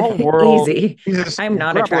 In what world? Easy. He's I'm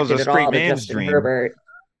not Garoppolo's a attracted at straight all to man's Justin dream. Herbert.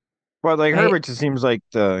 But like I Herbert just seems like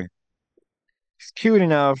he's cute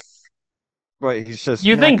enough, but he's just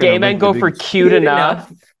You not think gonna gay men make the go for big. cute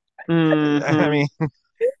enough? I Mm-hmm. mean,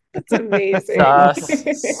 That's amazing.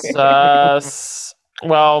 Sus. Sus.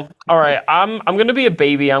 Well, all right. I'm gonna be a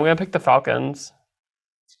baby. I'm gonna pick the Falcons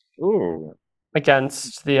ooh,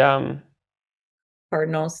 against the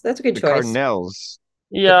Cardinals. That's a good the choice. Cardinals.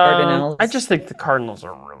 The Yeah. I Cardinals. just think the Cardinals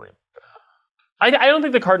are really. I don't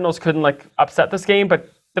think the Cardinals couldn't like upset this game, but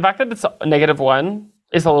the fact that it's a -1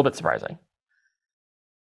 is a little bit surprising.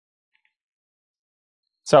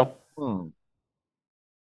 So Hmm.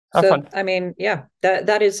 have So fun. I mean, yeah,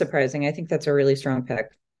 that is surprising. I think that's a really strong pick.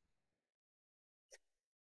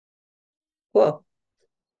 Cool.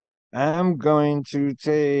 I'm going to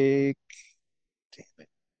take. Damn it.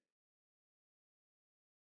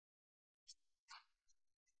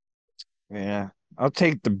 Yeah, I'll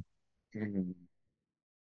take the.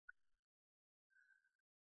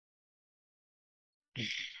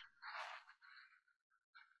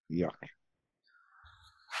 Yuck.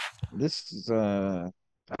 This is I'm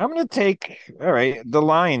gonna take all right, the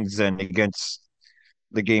Lions then against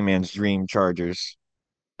the gay man's dream Chargers.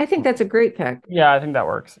 I think that's a great pick. Yeah, I think that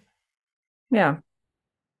works. Yeah.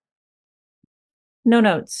 No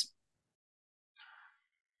notes.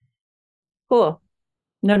 Cool.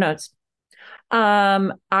 No notes.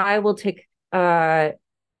 I will take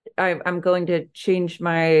I'm going to change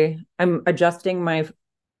my. I'm adjusting my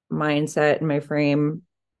mindset and my frame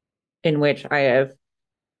in which I have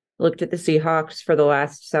looked at the Seahawks for the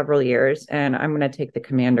last several years, and I'm going to take the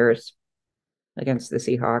Commanders against the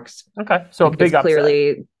Seahawks Okay, so a because big upset.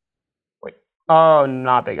 clearly, Wait. Oh,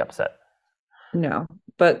 not big upset. no,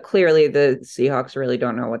 but clearly the Seahawks really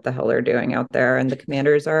don't know what the hell they're doing out there, and the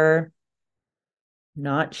Commanders are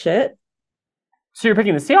not shit. So you're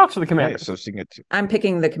picking the Seahawks or the Okay, Commanders? so she can get I'm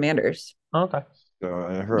picking the Commanders. Okay.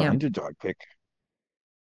 her Yeah. underdog pick.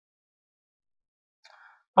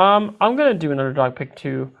 I'm gonna do an underdog pick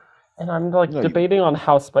too, and I'm like No, debating on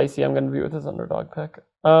how spicy I'm gonna be with this underdog pick.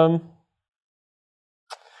 I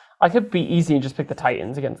could be easy and just pick the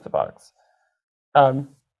Titans against the Bucks. Um,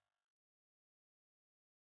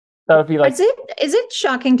 that would be like Is it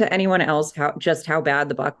shocking to anyone else how bad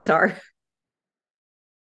the Bucks are?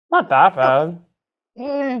 not that bad. They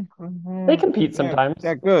mm, compete sometimes.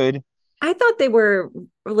 that good. I thought they were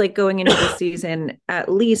like going into the season at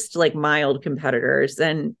least like mild competitors,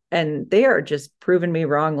 and they are just proving me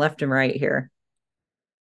wrong left and right here.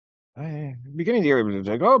 Beginning of the year, it was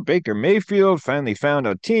like, oh, Baker Mayfield finally found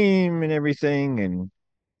a team and everything, and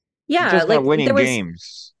he's Yeah, just not like winning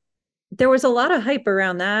games. there was a lot of hype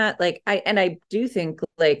around that. Like I do think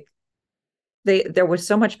like there was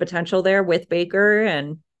so much potential there with Baker,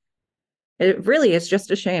 and it really is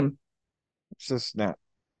just a shame. It's just not.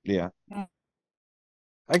 Yeah,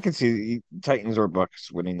 I can see the Titans or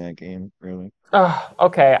Bucks winning that game. Really,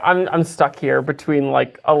 Okay, I'm stuck here between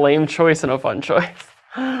like a lame choice and a fun choice.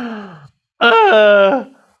 uh,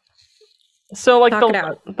 so like Talk it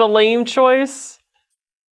out. the lame choice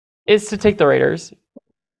is to take the Raiders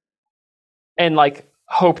and like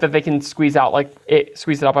hope that they can squeeze it out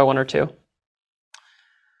by one or two.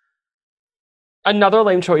 Another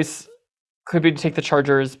lame choice could be to take the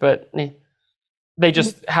Chargers, but they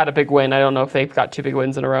just had a big win. I don't know if they've got two big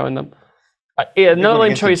wins in a row in them. Yeah, big another one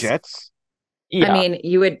lame against the choice. Jets. I Yeah, mean,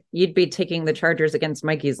 you'd be taking the Chargers against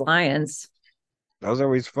Mikey's Lions, That was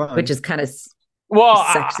always which fun. is kind of well,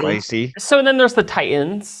 sexy. Spicy. so then there's the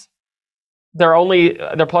Titans. They're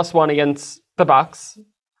 +1 against the Bucks.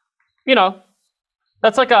 You know,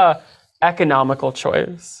 that's like a economical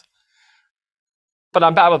choice. But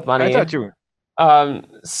I'm bad with I money. thought you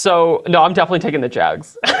So no, I'm definitely taking the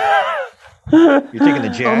Jags. you're taking the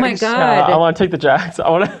Jags. Oh my I god. want to take the Jags.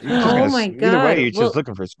 Oh my Either way, God. you're just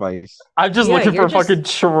looking for spice. I'm just Yeah, looking you're for fucking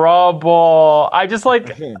trouble. I just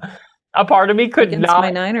like a part of me could against my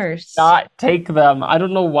Niners. not take them. I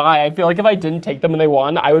don't know why. I feel like if I didn't take them and they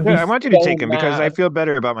won, I would be Yeah, I want you to so take him because I mad. feel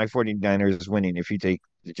better about my 49ers winning if you take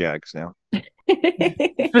the Jags now.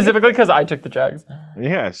 Specifically because I took the Jags.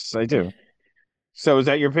 Yes, I do. So is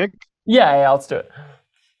that your pick? Yeah, let's do it.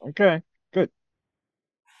 Okay, good.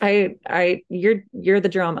 You're the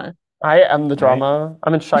drama. I am the All right. drama.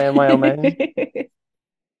 I'm in Cheyenne, Wyoming.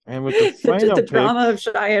 And with the final The pick, drama of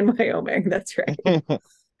Cheyenne, Wyoming. That's right.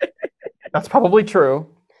 That's probably true.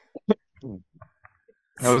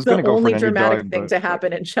 I was The going to go for only an dramatic underdog, thing but to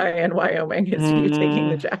happen in Cheyenne, Wyoming is you taking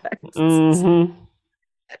the Jags. Mm-hmm.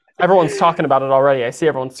 Everyone's talking about it already. I see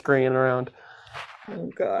everyone screaming around. Oh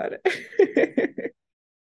God.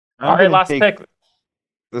 I'm All right, going to last take pick.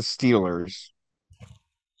 the Steelers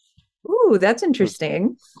Ooh, that's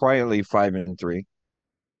interesting. quietly 5-3.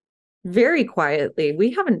 Very quietly.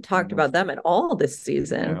 We haven't talked Mhm. about them at all this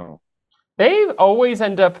season. No. They always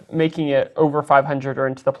end up making it over 500 or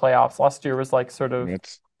into the playoffs. Last year was like sort of.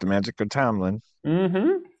 It's the magic of Tomlin.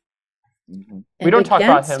 Mm-hmm. Mhm. We don't talk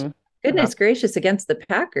about against- him. Goodness gracious, against the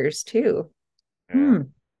Packers too. Yeah.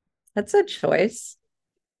 That's a choice.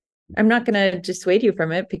 I'm not going to dissuade you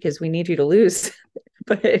from it because we need you to lose.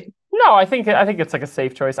 But No, I think it's like a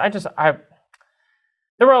safe choice. There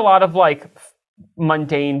were a lot of like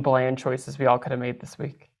mundane, bland choices we all could have made this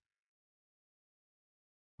week.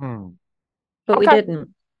 Hmm. but we Okay.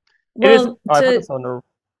 didn't. It is. Well, I put this under.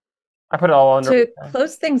 I put it all under. to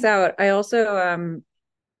close things out, I also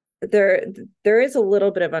there is a little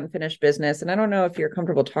bit of unfinished business, and I don't know if you're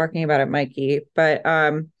comfortable talking about it, Mikey, but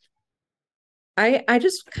I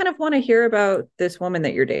just kind of want to hear about this woman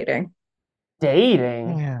that you're dating.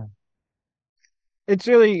 Dating. Yeah. It's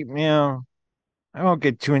really, I won't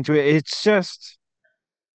get too into it. It's just,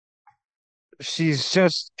 she's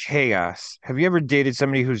just chaos. Have you ever dated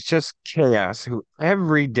somebody who's just chaos, who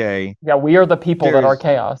every day Yeah, we are the people that are there's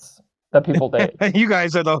chaos. That people date. you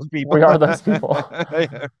guys are those people. We are those people.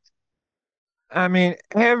 I mean,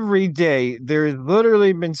 every day there's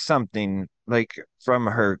literally been something like from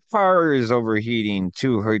her car is overheating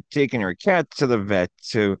to her taking her cat to the vet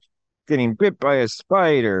to getting bit by a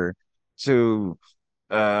spider to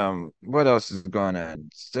What else is going on?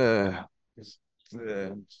 Uh,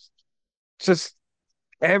 just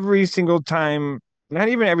every single time, not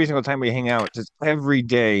even every single time we hang out, just every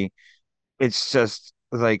day, it's just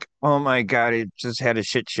like, oh my God, it just had a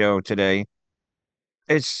shit show today.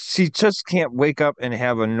 She just can't wake up and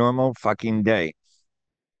have a normal fucking day.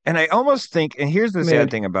 And I almost think, and here's the sad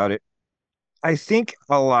Mood. thing about it, I think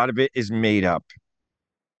a lot of it is made up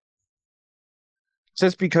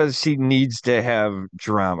just because she needs to have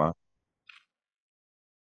drama.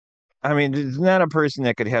 I mean, there's not a person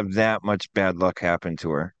that could have that much bad luck happen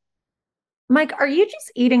to her. Mike, are you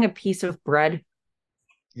just eating a piece of bread?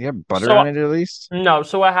 You have butter So on it at least? no,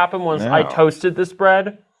 so what happened was I No. toasted this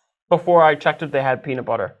bread before I checked if they had peanut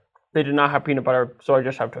butter. They did not have peanut butter, so I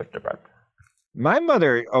just have toasted bread. My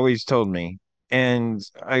mother always told me, and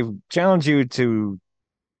I challenge you to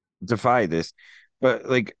defy this, but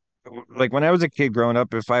like when I was a kid growing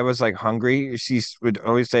up, if I was like hungry, would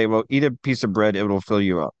always say, "Well, eat a piece of bread; it will fill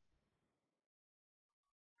you up."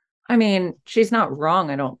 I mean, she's not wrong,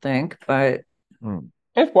 I don't think, but Hmm.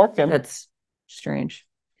 It's working. that's strange.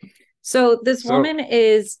 So this So woman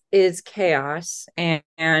is chaos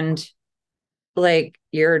and like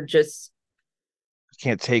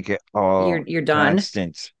can't take it all you're done.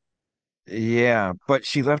 constant. Yeah, but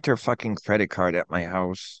she left her fucking credit card at my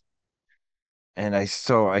house, and I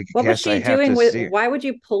What was guess I she have doing to with see. why would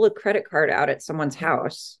you pull a credit card out at someone's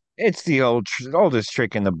house? It's the oldest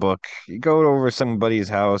trick in the book. You go over somebody's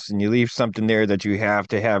house and you leave something there that you have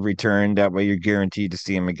to have returned. That way, you're guaranteed to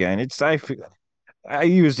see him again. I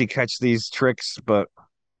usually catch these tricks, but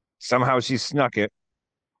somehow she snuck it,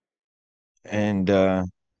 and uh,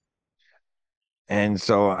 and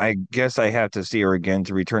so I guess I have to see her again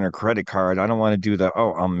to return her credit card. I don't want to do the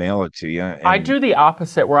oh, I'll mail it to you, I and do the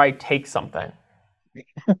opposite where I take something.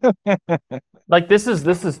 Like this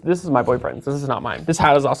is my boyfriend's. This is not mine. This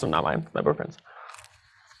hat is also not mine. My boyfriend's.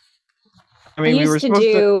 I I mean, we were used to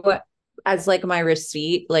supposed to. do as like my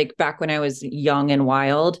receipt, like back when I was young and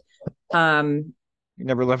wild. Um, You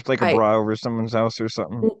never left like a I bra over someone's house or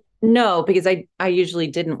something. no, because I usually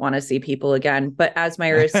didn't want to see people again, but as my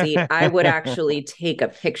receipt, I would actually take a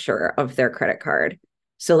picture of their credit card.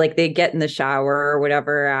 So like they get in the shower or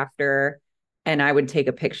whatever after, and I would take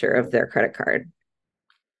a picture of their credit card.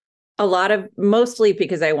 A lot of mostly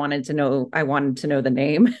because I wanted to know the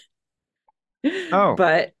name. Oh,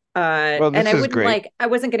 But well, and this is great. I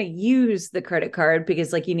wasn't going to use the credit card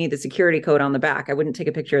because like you need the security code on the back. I wouldn't take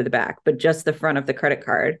a picture of the back, but just the front of the credit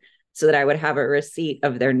card so that I would have a receipt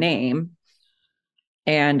of their name.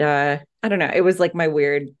 And I don't know, it was like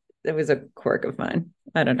it was a quirk of mine.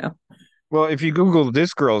 I don't know. Well, if you Google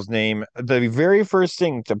this girl's name, the very first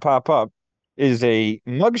thing to pop up is a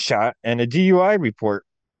mugshot and a DUI report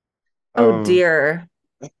Oh of, dear.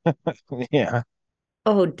 yeah,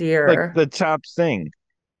 Oh like dear. the top thing.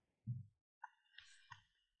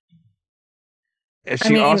 I She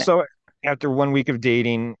mean, also, after 1 week of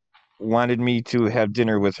dating, wanted me to have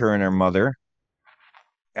dinner with her and her mother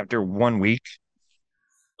after 1 week.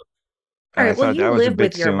 all And I right, well thought that you was a live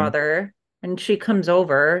bit with your soon. mother and she comes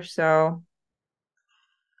over, so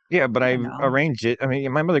Yeah, but I I don't know. arranged it. I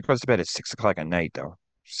mean, my mother goes to bed at 6 o'clock at night, though.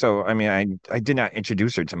 So, I mean, I did not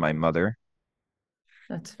introduce her to my mother.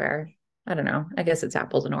 That's fair. I don't know. I guess it's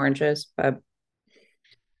apples and oranges, but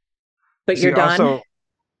you're See, done. also,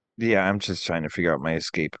 yeah, I'm just trying to figure out my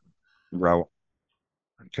escape route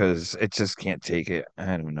because it just can't take it.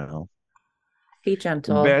 I don't know. Be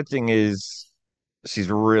The gentle. bad thing is she's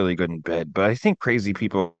really good in bed, but I think crazy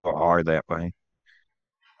people are that way.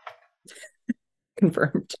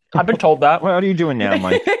 Confirmed. I've been told that. What are you doing now,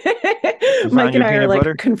 Mike? You Mike found and your I are peanut like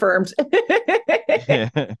butter? confirmed.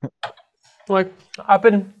 Like I've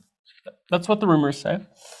been. That's what the rumors say.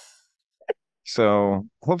 So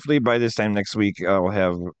hopefully by this time next week, I'll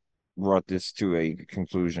have brought this to a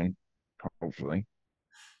conclusion. Hopefully,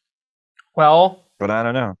 Well, but I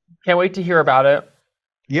don't know. can't wait to hear about it.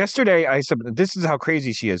 Yesterday, I said, this is how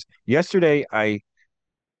crazy she is. Yesterday, I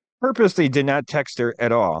purposely did not text her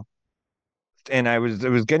at all. And it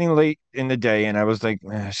was getting late in the day, and I was like,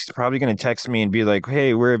 she's probably going to text me and be like,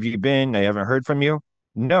 hey, where have you been? I haven't heard from you.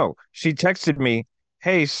 No, she texted me,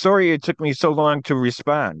 hey, sorry it took me so long to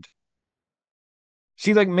respond.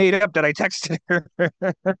 She like made up that I texted her.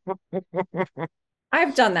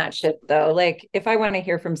 I've done that shit though. Like if I want to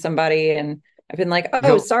hear from somebody and I've been like,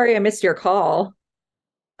 oh, You'll, sorry, I missed your call.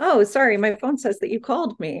 Oh, sorry, my phone says that you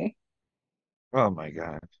called me. oh my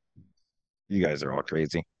God, you guys are all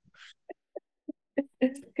crazy.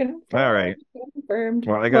 All right. Confirmed. Confirmed.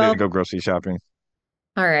 Well, I got to Well, go grocery shopping.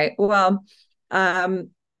 all right. Well, um,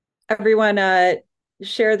 everyone,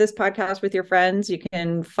 share this podcast with your friends. You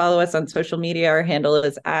can follow us on social media. Our handle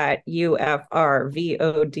is at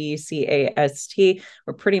UFRVODCAST.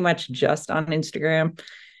 We're pretty much just on Instagram.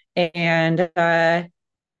 And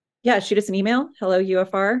yeah, shoot us an email,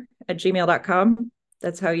 helloufr@gmail.com.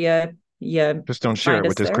 That's how you Just don't share find it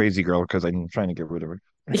with us this there. crazy girl because I'm trying to get rid of her.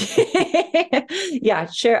 Yeah,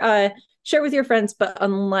 share with your friends, but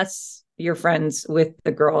unless you're friends with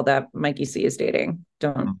the girl that Mikey C is dating,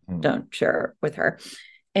 don't Mhm. don't share with her.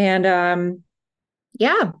 And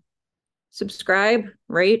yeah, subscribe,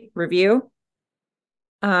 rate, review.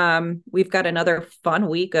 We've got another fun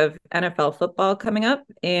week of NFL football coming up,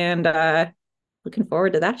 and looking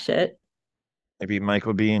forward to that shit. Maybe Mike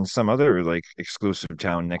will be in some other like exclusive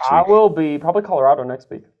town next I week. will be probably Colorado next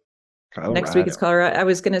week. Next week is Colorado. Colorado. I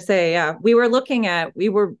was gonna say, yeah,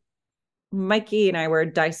 Mikey and I were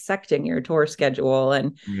dissecting your tour schedule,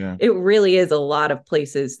 and Yeah. it really is a lot of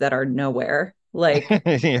places that are nowhere, like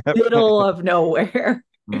Yep. middle of nowhere.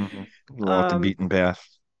 Mhm. Off the um, beaten path.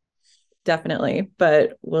 Definitely,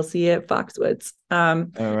 but we'll see you at Foxwoods. All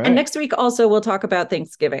And right. next week also we'll talk about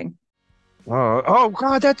Thanksgiving. Oh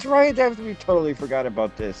God, that's right. We totally forgot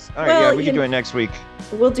about this. All right, yeah, Well, we can do it next week.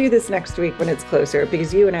 we'll do this next week when it's closer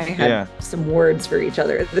because you and I had Yeah, some words for each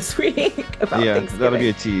other this week about yeah, that'll be Thanksgiving.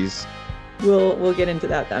 a tease. We'll get into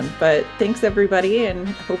that then. But thanks everybody, and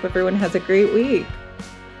hope everyone has a great week.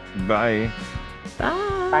 Bye.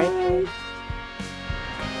 Bye. Bye.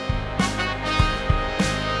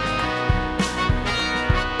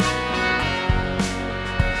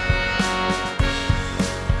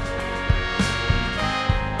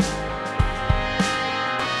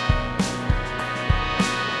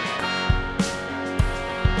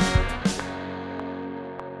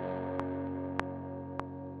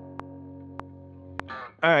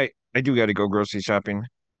 All right, I do got to go grocery shopping.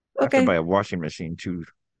 I have to buy Okay. a washing machine too.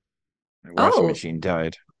 My washing Oh, machine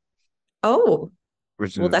died, oh,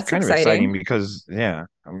 which well, is that's kind of exciting exciting. because yeah,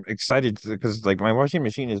 I'm excited because like my washing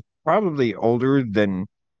machine is probably older than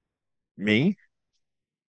me,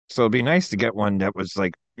 so it'd be nice to get one that was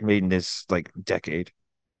like made in this like decade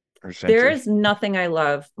or There century. is nothing I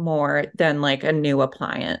love more than like a new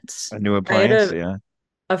appliance. A new I had appliance, yeah.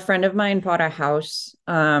 a friend of mine bought a house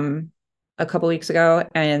a couple weeks ago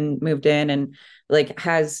and moved in, and like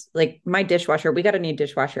has like my dishwasher. We got a new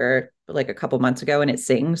dishwasher like a couple months ago, and it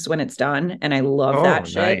sings when it's done, and I love Oh, that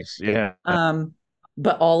shit. nice, yeah. Um,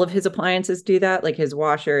 but all of his appliances do that, like his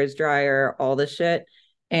washer, his dryer, all this shit.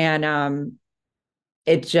 And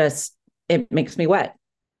it just it makes me wet.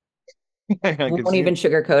 I can Won't see even it.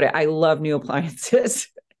 sugarcoat it. I love new appliances.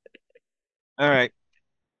 All right,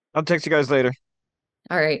 I'll text you guys later.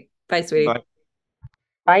 All right. Bye, sweetie. Bye.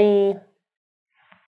 Bye.